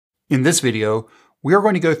In this video, we are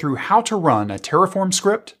going to go through how to run a Terraform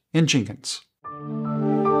script in Jenkins.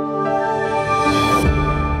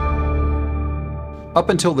 Up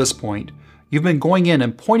until this point, you've been going in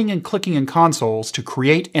and pointing and clicking in consoles to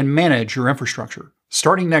create and manage your infrastructure.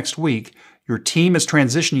 Starting next week, your team is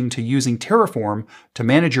transitioning to using Terraform to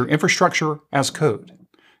manage your infrastructure as code.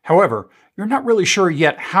 However, you're not really sure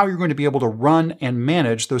yet how you're going to be able to run and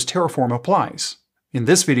manage those Terraform applies. In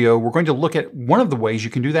this video, we're going to look at one of the ways you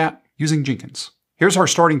can do that using Jenkins. Here's our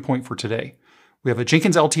starting point for today. We have a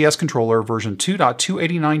Jenkins LTS controller version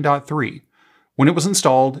 2.289.3. When it was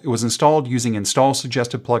installed using install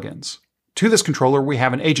suggested plugins. To this controller, we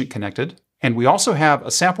have an agent connected, and we also have a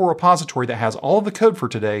sample repository that has all of the code for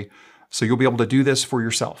today, so you'll be able to do this for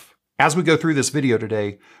yourself. As we go through this video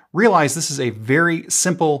today, realize this is a very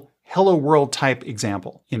simple Hello World type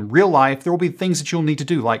example. In real life, there will be things that you'll need to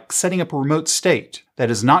do, like setting up a remote state that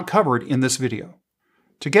is not covered in this video.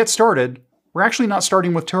 To get started, we're actually not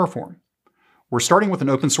starting with Terraform. We're starting with an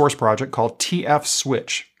open source project called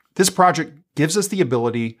TFSwitch. This project gives us the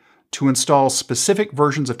ability to install specific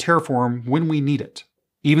versions of Terraform when we need it.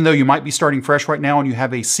 Even though you might be starting fresh right now and you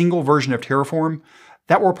have a single version of Terraform,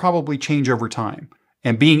 that will probably change over time.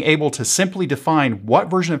 And being able to simply define what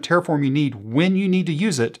version of Terraform you need when you need to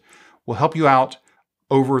use it will help you out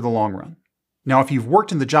over the long run. Now, if you've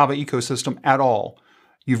worked in the Java ecosystem at all,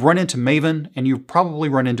 you've run into Maven and you've probably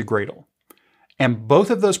run into Gradle. And both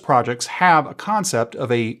of those projects have a concept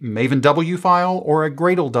of a Maven W file or a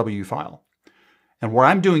Gradle W file. And what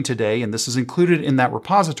I'm doing today, and this is included in that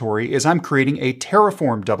repository, is I'm creating a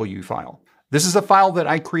Terraform W file. This is a file that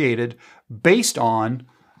I created based on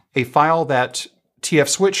a file that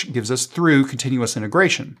TFSwitch gives us through continuous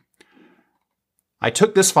integration. I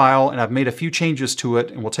took this file and I've made a few changes to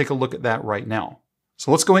it, and we'll take a look at that right now.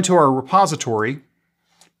 So let's go into our repository.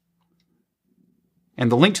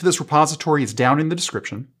 And the link to this repository is down in the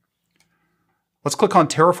description. Let's click on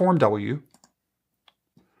Terraform W. And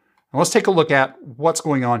let's take a look at what's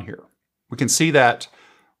going on here. We can see that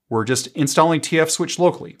we're just installing TFSwitch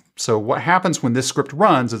locally. So what happens when this script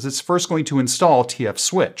runs is it's first going to install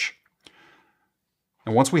TFSwitch.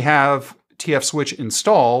 And once we have TFSwitch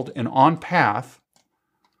installed and on path,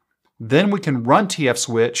 then we can run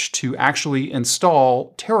TFSwitch to actually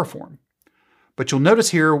install Terraform. But you'll notice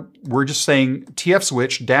here, we're just saying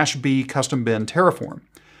TFSwitch -b custom bin Terraform.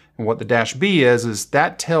 And what the -b is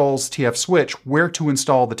that tells TFSwitch where to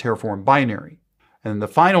install the Terraform binary. And the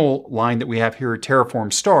final line that we have here,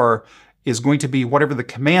 Terraform star, is going to be whatever the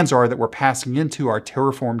commands are that we're passing into our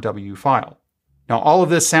Terraform W file. Now, all of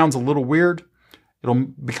this sounds a little weird. It'll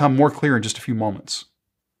become more clear in just a few moments.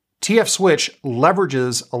 TFSwitch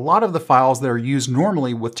leverages a lot of the files that are used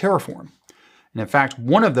normally with Terraform. And in fact,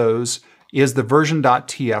 one of those is the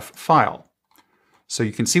version.tf file. So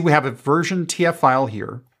you can see we have a version TF file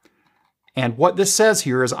here. And what this says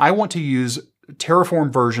here is I want to use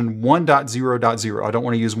Terraform version 1.0.0. I don't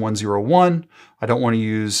want to use 1.0.1. I don't want to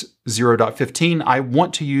use 0.15. I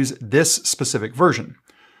want to use this specific version.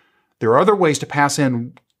 There are other ways to pass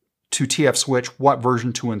in to TFSwitch what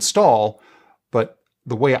version to install, but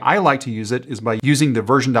the way I like to use it is by using the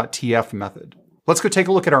version.tf method. Let's go take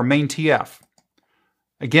a look at our main TF.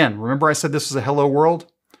 Again, remember I said this is a hello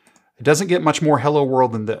world? It doesn't get much more hello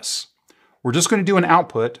world than this. We're just going to do an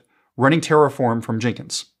output running Terraform from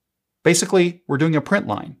Jenkins. Basically, we're doing a print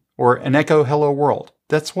line or an echo hello world.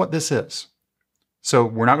 That's what this is. So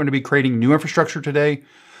we're not going to be creating new infrastructure today,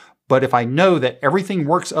 but if I know that everything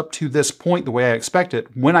works up to this point the way I expect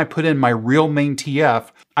it, when I put in my real main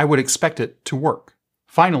TF, I would expect it to work.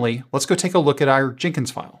 Finally, let's go take a look at our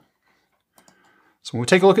Jenkins file. So when we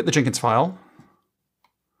take a look at the Jenkins file,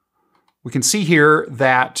 we can see here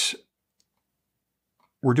that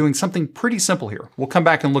we're doing something pretty simple here. We'll come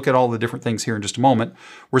back and look at all the different things here in just a moment.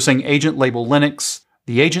 We're saying agent label Linux.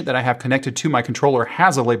 The agent that I have connected to my controller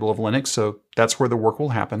has a label of Linux, so that's where the work will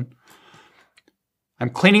happen. I'm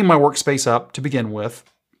cleaning my workspace up to begin with.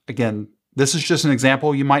 Again, this is just an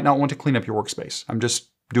example. You might not want to clean up your workspace. I'm just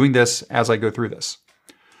doing this as I go through this.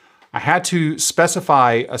 I had to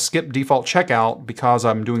specify a skip default checkout because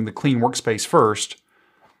I'm doing the clean workspace first.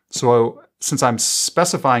 So since I'm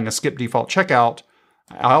specifying a skip default checkout,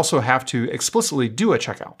 I also have to explicitly do a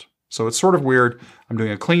checkout. So it's sort of weird. I'm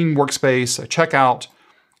doing a clean workspace, a checkout,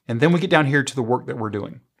 and then we get down here to the work that we're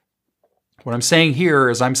doing. What I'm saying here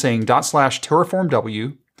is I'm saying /Terraform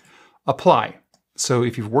W apply. So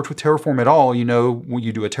if you've worked with Terraform at all, you know when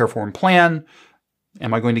you do a Terraform plan,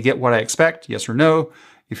 am I going to get what I expect? Yes or no?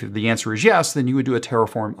 If the answer is yes, then you would do a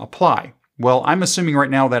Terraform apply. Well, I'm assuming right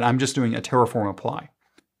now that I'm just doing a Terraform apply.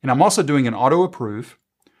 And I'm also doing an auto approve.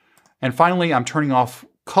 And finally, I'm turning off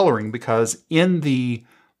coloring because in the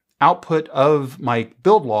output of my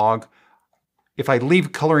build log, if I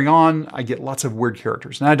leave coloring on, I get lots of weird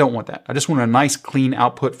characters, and I don't want that. I just want a nice clean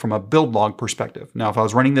output from a build log perspective. Now, if I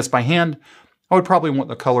was running this by hand, I would probably want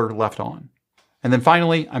the color left on. And then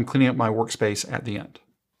finally, I'm cleaning up my workspace at the end.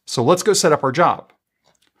 So let's go set up our job.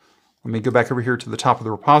 Let me go back over here to the top of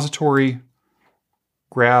the repository,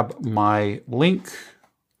 grab my link.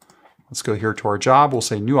 Let's go here to our job. We'll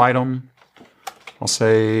say new item. I'll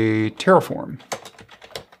say Terraform.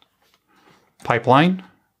 Pipeline.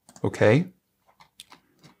 Okay.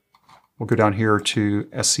 We'll go down here to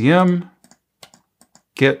SCM,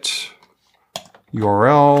 get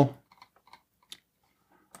URL.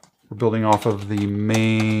 We're building off of the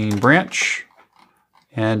main branch,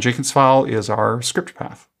 and Jenkins file is our script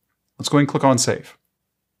path. Let's go ahead and click on Save.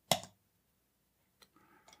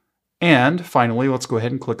 And finally, let's go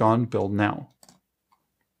ahead and click on Build Now.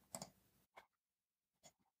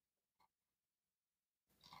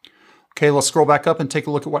 Okay, let's scroll back up and take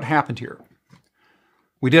a look at what happened here.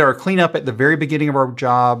 We did our cleanup at the very beginning of our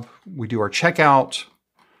job. We do our checkout.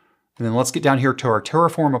 And then let's get down here to our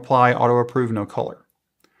Terraform apply auto approve no color.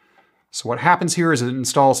 So what happens here is it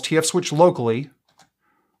installs TFSwitch locally.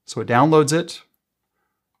 So it downloads it,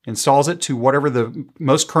 installs it to whatever the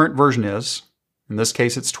most current version is. In this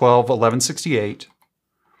case, it's 12.11.68.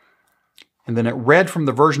 And then it read from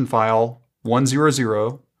the version file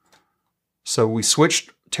 100. So we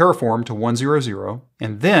switched Terraform to 100,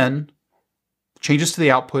 and then changes to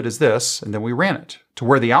the output is this, and then we ran it to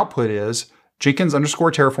where the output is Jenkins _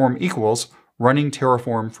 Terraform equals running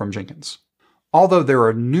Terraform from Jenkins. Although there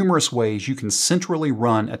are numerous ways you can centrally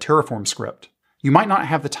run a Terraform script, you might not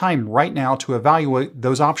have the time right now to evaluate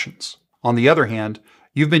those options. On the other hand,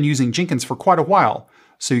 you've been using Jenkins for quite a while,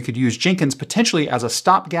 so you could use Jenkins potentially as a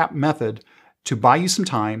stopgap method to buy you some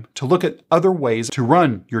time to look at other ways to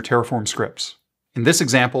run your Terraform scripts. In this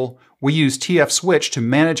example, we use TFSwitch to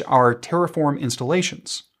manage our Terraform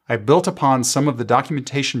installations. I built upon some of the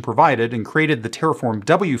documentation provided and created the Terraform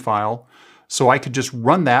W file so I could just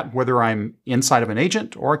run that whether I'm inside of an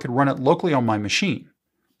agent or I could run it locally on my machine.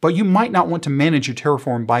 But you might not want to manage your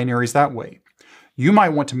Terraform binaries that way. You might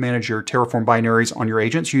want to manage your Terraform binaries on your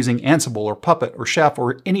agents using Ansible or Puppet or Chef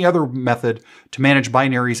or any other method to manage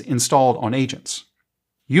binaries installed on agents.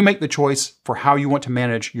 You make the choice for how you want to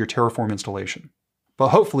manage your Terraform installation. But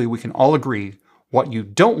hopefully we can all agree what you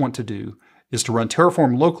don't want to do is to run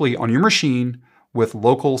Terraform locally on your machine with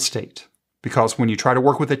local state. Because when you try to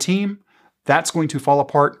work with a team, that's going to fall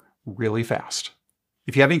apart really fast.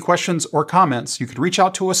 If you have any questions or comments, you could reach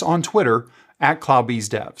out to us on Twitter at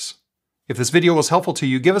CloudBeesDevs. If this video was helpful to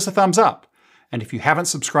you, give us a thumbs up. And if you haven't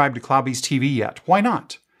subscribed to CloudBees TV yet, why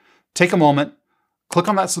not? Take a moment, click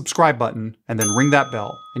on that subscribe button, and then ring that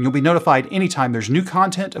bell, and you'll be notified anytime there's new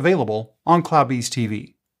content available on CloudBees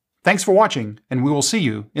TV. Thanks for watching, and we will see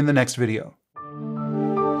you in the next video.